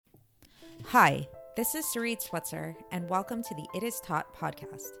Hi, this is Sarit Switzer, and welcome to the It Is Taught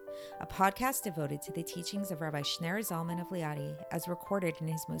podcast, a podcast devoted to the teachings of Rabbi Shneur Zalman of Liadi as recorded in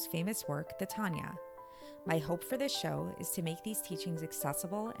his most famous work, the Tanya. My hope for this show is to make these teachings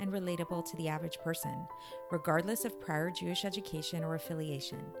accessible and relatable to the average person, regardless of prior Jewish education or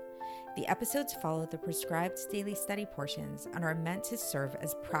affiliation. The episodes follow the prescribed daily study portions and are meant to serve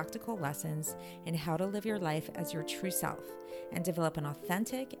as practical lessons in how to live your life as your true self and develop an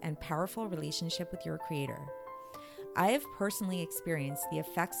authentic and powerful relationship with your Creator. I have personally experienced the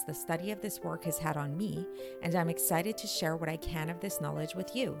effects the study of this work has had on me, and I'm excited to share what I can of this knowledge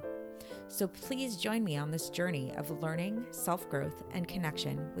with you. So please join me on this journey of learning, self-growth, and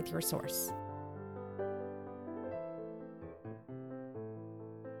connection with your source.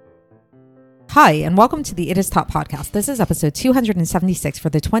 Hi, and welcome to the It Is Taught podcast. This is episode 276 for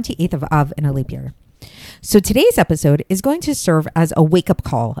the 28th of Av in a leap year. So today's episode is going to serve as a wake-up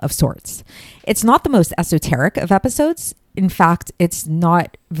call of sorts. It's not the most esoteric of episodes. In fact, it's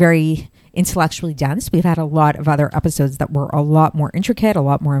not very intellectually dense. We've had a lot of other episodes that were a lot more intricate, a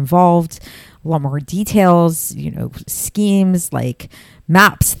lot more involved, a lot more details, schemes like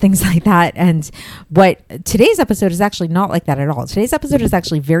maps, things like that. And what today's episode is actually not like that at all. Today's episode is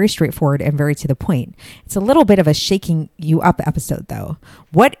actually very straightforward and very to the point. It's a little bit of a shaking you up episode though.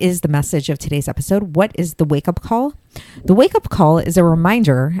 What is the message of today's episode? What is the wake-up call? The wake-up call is a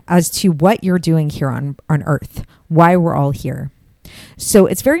reminder as to what you're doing here on earth, why we're all here. So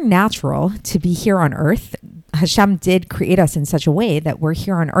it's very natural to be here on earth. Hashem did create us in such a way that we're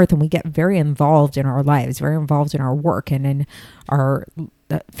here on earth and we get very involved in our lives, very involved in our work and in our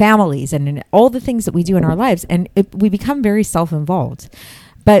families and in all the things that we do in our lives. And we become very self-involved.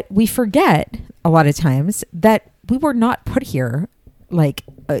 But we forget a lot of times that we were not put here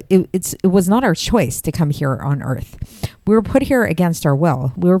it was not our choice to come here on earth. We were put here against our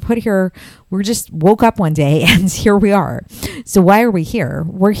will. We just woke up one day and here we are. So why are we here?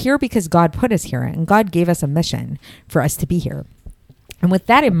 We're here because God put us here and God gave us a mission for us to be here. And with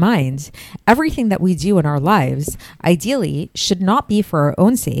that in mind, everything that we do in our lives, ideally, should not be for our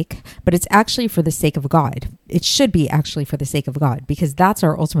own sake, but it's actually for the sake of God. It should be actually for the sake of God, because that's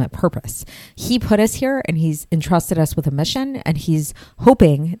our ultimate purpose. He put us here and he's entrusted us with a mission, and he's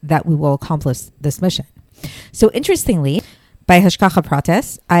hoping that we will accomplish this mission. So interestingly, by Hashgacha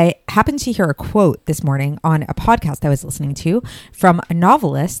Pratis, I happened to hear a quote this morning on a podcast I was listening to from a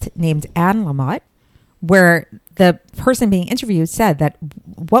novelist named Anne Lamott, where the person being interviewed said that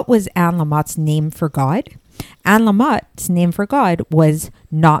what was Anne Lamott's name for God? Anne Lamott's name for God was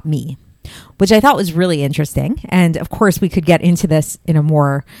not me, which I thought was really interesting. And of course, we could get into this in a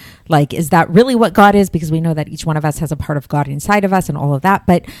more is that really what God is? Because we know that each one of us has a part of God inside of us and all of that.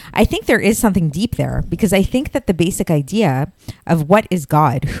 But I think there is something deep there, because I think that the basic idea of what is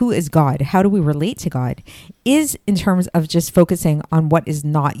God, who is God, how do we relate to God, is in terms of just focusing on what is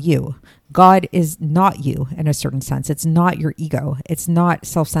not you. God is not you in a certain sense. It's not your ego. It's not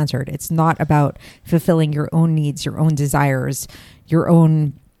self-centered. It's not about fulfilling your own needs, your own desires, your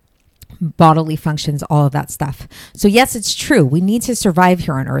own bodily functions, all of that stuff. So yes, it's true. We need to survive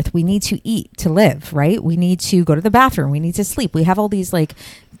here on earth. We need to eat to live, right? We need to go to the bathroom. We need to sleep. We have all these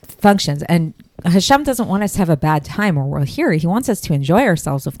functions, and Hashem doesn't want us to have a bad time while we're here. He wants us to enjoy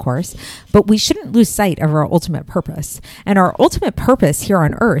ourselves, of course, but we shouldn't lose sight of our ultimate purpose. And our ultimate purpose here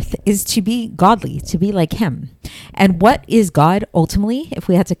on earth is to be godly, to be like him. And what is God ultimately? If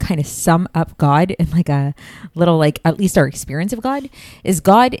we had to kind of sum up God in a little, at least our experience of God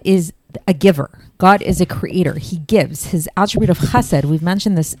is a giver. God is a creator. He gives. His attribute of chesed, we've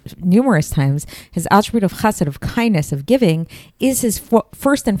mentioned this numerous times, his attribute of chesed, of kindness, of giving, is his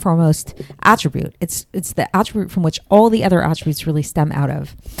first and foremost attribute. It's the attribute from which all the other attributes really stem out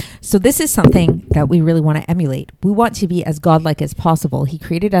of. So this is something that we really want to emulate. We want to be as godlike as possible. He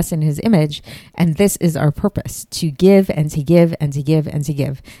created us in his image, and this is our purpose, to give and to give and to give and to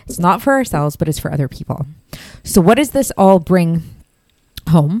give. It's not for ourselves, but it's for other people. So what does this all bring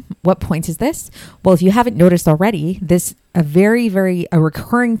home? What point is this? Well, if you haven't noticed already, this a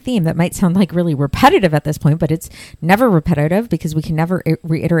recurring theme that might sound really repetitive at this point, but it's never repetitive because we can never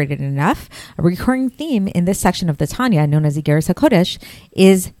reiterate it enough. A recurring theme in this section of the Tanya, known as Igeres HaKodesh,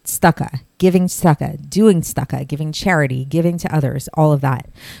 is tzedakah, giving tzedakah, doing tzedakah, giving charity, giving to others, all of that.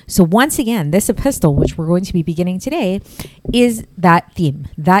 So once again, this epistle, which we're going to be beginning today, is that theme.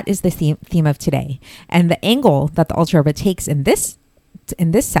 That is the theme of today. And the angle that the Alter Rebbe takes in this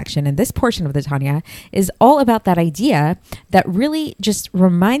in this section, in this portion of the Tanya, is all about that idea that really just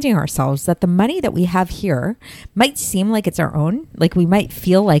reminding ourselves that the money that we have here might seem like it's our own. Like we might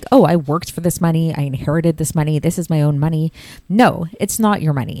feel like, oh, I worked for this money. I inherited this money. This is my own money. No, it's not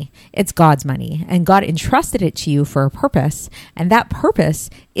your money. It's God's money. And God entrusted it to you for a purpose. And that purpose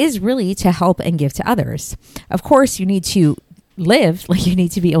is really to help and give to others. Of course, you need to live, like you need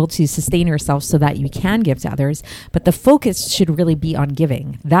to be able to sustain yourself so that you can give to others, but the focus should really be on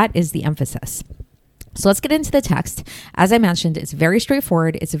giving. That is the emphasis. So let's get into the text. As I mentioned, it's very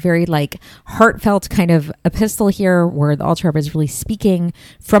straightforward. It's a very heartfelt kind of epistle here where the Alter Rebbe is really speaking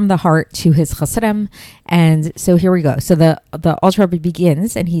from the heart to his Chasidim. And so here we go. So the Alter Rebbe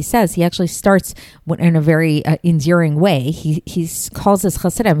begins and he says, he actually starts in a very endearing way. He calls his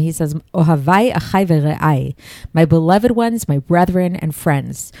Chasidim, he says, Ohavai achai ve're'ai, my beloved ones, my brethren and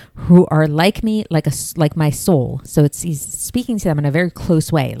friends who are like me, like my soul. So he's speaking to them in a very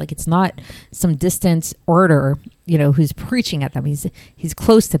close way. Like it's not some distant orator, who's preaching at them. He's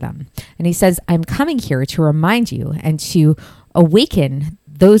close to them. And he says, I'm coming here to remind you and to awaken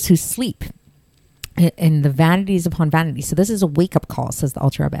those who sleep in the vanities upon vanity. So this is a wake-up call, says the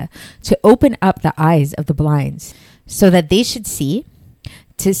Alter Rebbe, to open up the eyes of the blind so that they should see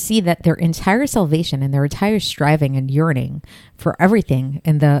that their entire salvation and their entire striving and yearning for everything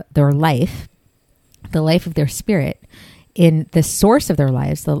in their life, the life of their spirit, in the source of their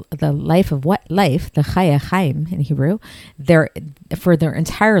lives, the life of what life, the Chaya Chaim in Hebrew, for their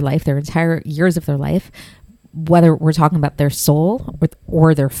entire life, their entire years of their life, whether we're talking about their soul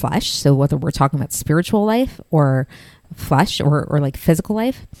or their flesh, so whether we're talking about spiritual life or flesh or like physical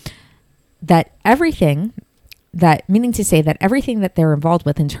life, meaning to say that everything that they're involved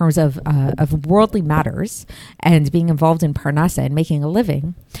with in terms of worldly matters and being involved in Parnasa and making a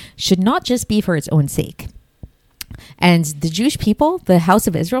living should not just be for its own sake. And the Jewish people, the house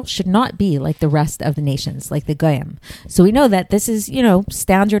of Israel, should not be like the rest of the nations, like the Goyim. So we know that this is,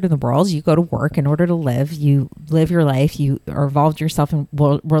 standard in the world. You go to work in order to live. You live your life. You are involved yourself in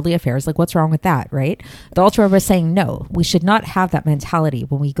worldly affairs. Like, what's wrong with that, right? The Alter Rebbe is saying, no, we should not have that mentality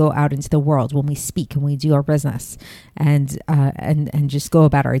when we go out into the world, when we speak and we do our business and just go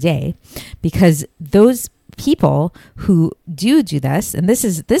about our day. Because those people who do this, and this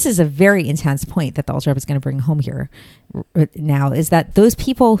is a very intense point that the Alter Rebbe is going to bring home here now, is that those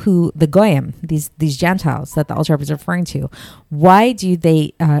people who, the Goyim, these Gentiles that the Alter Rebbe is referring to, why do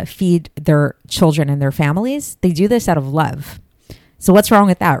they feed their children and their families? They do this out of love. So what's wrong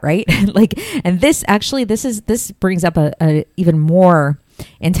with that, right? And this brings up a even more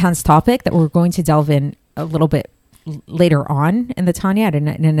intense topic that we're going to delve in a little bit later on in the Tanya, in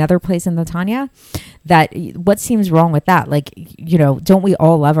another place in the Tanya, that what seems wrong with that? Don't we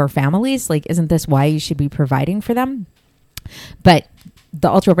all love our families? Isn't this why you should be providing for them? But the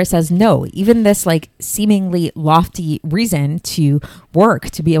Alter Rebbe says, no, even this seemingly lofty reason to work,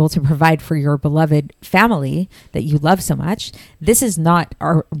 to be able to provide for your beloved family that you love so much, this is not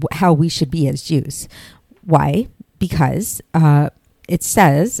how we should be as Jews. Why? Because, it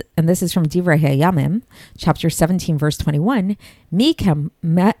says, and this is from Divrei Hayamim, chapter 17, verse 21, Mi kam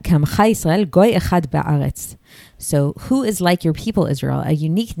chai Yisrael goy echad ba'aretz. So who is like your people, Israel, a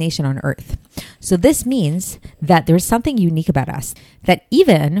unique nation on earth? So this means that there's something unique about us, that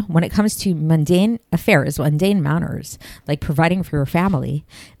even when it comes to mundane affairs, mundane manners, like providing for your family,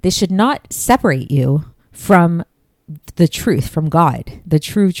 they should not separate you from the truth, from God, the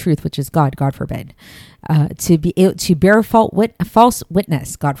true truth, which is God, God forbid. To be able to bear false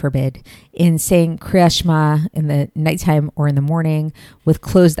witness, God forbid, in saying Kriya Shema in the nighttime or in the morning with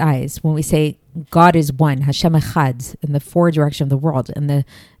closed eyes. When we say God is one, Hashem Echad, in the four directions of the world, and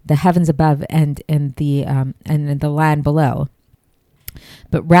the heavens above and the land below.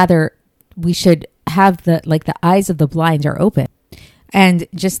 But rather, we should have the eyes of the blind are open. And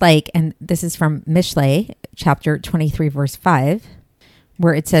and this is from Mishlei, chapter 23, verse 5,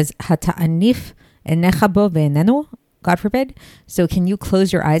 where it says, Hata'anif enecha bo ve'enenu, God forbid. So can you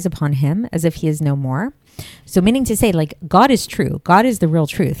close your eyes upon him as if he is no more? So meaning to say, God is true. God is the real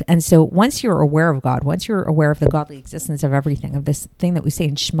truth. And so once you're aware of God, once you're aware of the godly existence of everything, of this thing that we say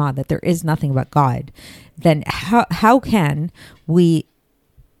in Shema, that there is nothing but God, then how can we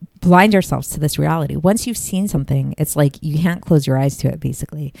blind ourselves to this reality? Once you've seen something, it's you can't close your eyes to it,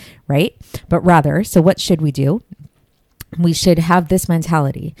 basically, right? But rather, so what should we do? We should have this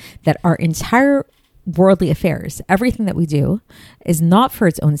mentality that our entire worldly affairs, everything that we do, is not for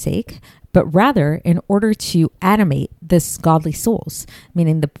its own sake, but rather in order to animate this godly souls,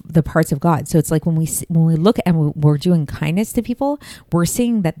 meaning the parts of God. So it's like when we look and we're doing kindness to people, we're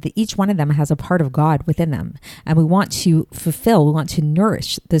seeing that each one of them has a part of God within them, and we want to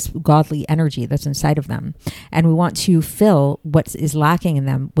nourish this godly energy that's inside of them, and we want to fill what is lacking in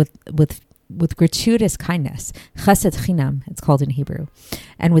them with gratuitous kindness, chesed chinam, it's called in Hebrew.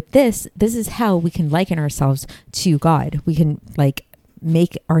 And with this is how we can liken ourselves to God. We can like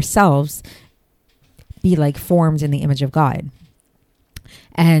make ourselves be like formed in the image of God.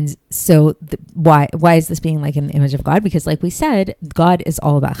 And so why is this being like in the image of God? Because like we said, God is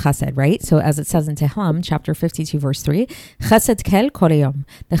all about chesed, right? So as it says in Tehillim, chapter 52, verse 3, chesed kel kol hayom.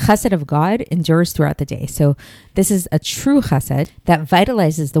 The chesed of God endures throughout the day. So this is a true chesed that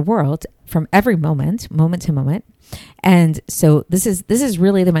vitalizes the world from every moment to moment. And so this is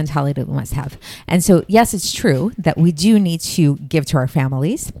really the mentality that we must have. And so, yes, it's true that we do need to give to our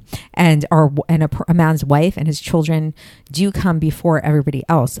families, and a man's wife and his children do come before everybody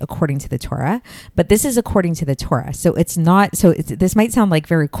else according to the Torah. But this is according to the Torah. So it's not, this might sound like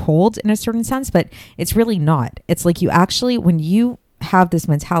very cold in a certain sense, but it's really not. It's like you actually, when you have this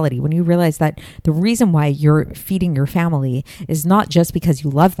mentality, when you realize that the reason why you're feeding your family is not just because you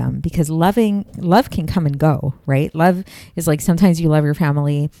love them, because love can come and go, right? Love is like, sometimes you love your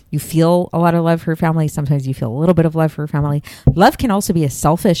family, you feel a lot of love for your family, sometimes you feel a little bit of love for your family. Love can also be a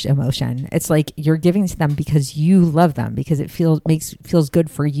selfish emotion. It's like you're giving to them because you love them, because it feels good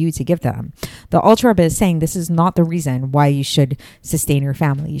for you to give them. The Alter Rebbe is saying this is not the reason why you should sustain your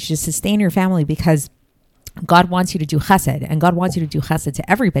family. You should sustain your family because God wants you to do chesed, and God wants you to do chesed to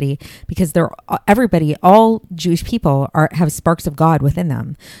everybody, because all Jewish people have sparks of God within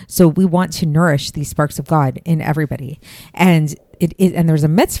them. So we want to nourish these sparks of God in everybody. And and there's a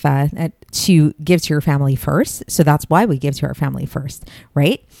mitzvah to give to your family first. So that's why we give to our family first,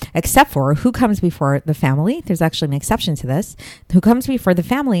 right? Except for who comes before the family. There's actually an exception to this. Who comes before the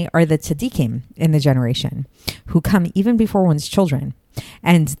family are the tzaddikim in the generation, who come even before one's children.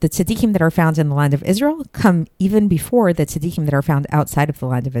 And the tzaddikim that are found in the land of Israel come even before the tzaddikim that are found outside of the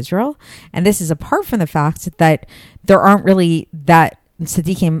land of Israel. And this is apart from the fact that there aren't really that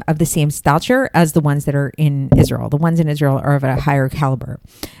tzaddikim of the same stature as the ones that are in Israel. The ones in Israel are of a higher caliber.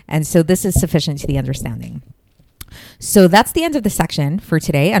 And so this is sufficient to the understanding. So that's the end of the section for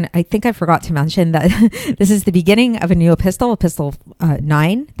today. And I think I forgot to mention that this is the beginning of a new epistle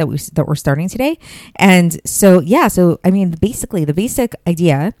 9 that we're starting today. And so, I mean, basically the basic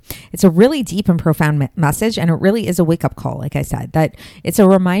idea, it's a really deep and profound message. And it really is a wake-up call, like I said, that it's a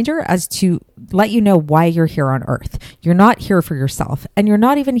reminder as to let you know why you're here on earth. You're not here for yourself, and you're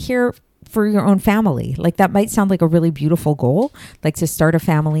not even here for your own family. Like, that might sound like a really beautiful goal, like to start a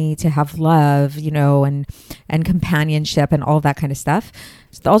family, to have love, and companionship and all that kind of stuff.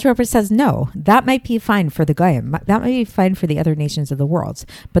 So the Alter Rebbe says, no, that might be fine for the Goyim. That might be fine for the other nations of the world.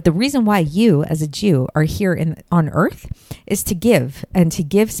 But the reason why you as a Jew are here on earth is to give, and to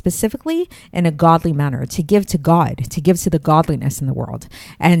give specifically in a godly manner, to give to God, to give to the godliness in the world.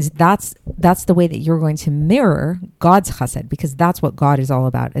 And that's the way that you're going to mirror God's chesed, because that's what God is all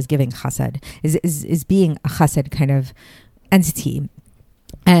about, is giving chesed, is being a chesed kind of entity.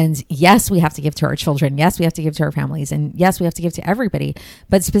 And yes, we have to give to our children. Yes, we have to give to our families. And yes, we have to give to everybody.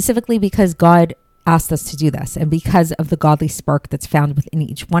 But specifically because God asked us to do this, and because of the godly spark that's found within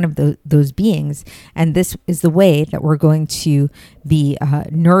each one of those beings. And this is the way that we're going to be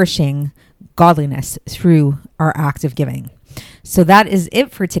nourishing godliness through our act of giving. So that is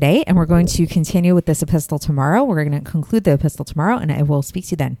it for today. And we're going to continue with this epistle tomorrow. We're going to conclude the epistle tomorrow, and I will speak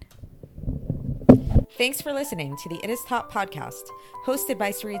to you then. Thanks for listening to the It Is Taught podcast, hosted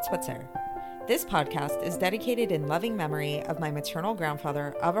by Sarit Switzer. This podcast is dedicated in loving memory of my maternal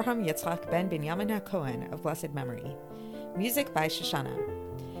grandfather, Avraham Yitzchak ben Binyamin HaKohen of blessed memory. Music by Shoshana.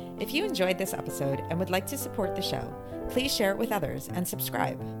 If you enjoyed this episode and would like to support the show, please share it with others and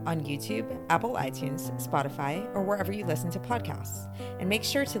subscribe on YouTube, Apple iTunes, Spotify, or wherever you listen to podcasts. And make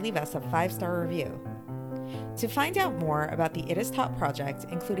sure to leave us a 5-star review. To find out more about the It Is Taught project,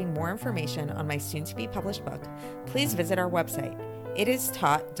 including more information on my soon-to-be published book, please visit our website,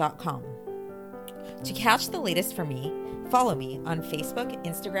 itistaught.com. To catch the latest from me, follow me on Facebook,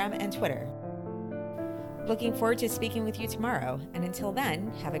 Instagram, and Twitter. Looking forward to speaking with you tomorrow, and until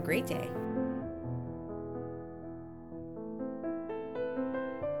then, have a great day.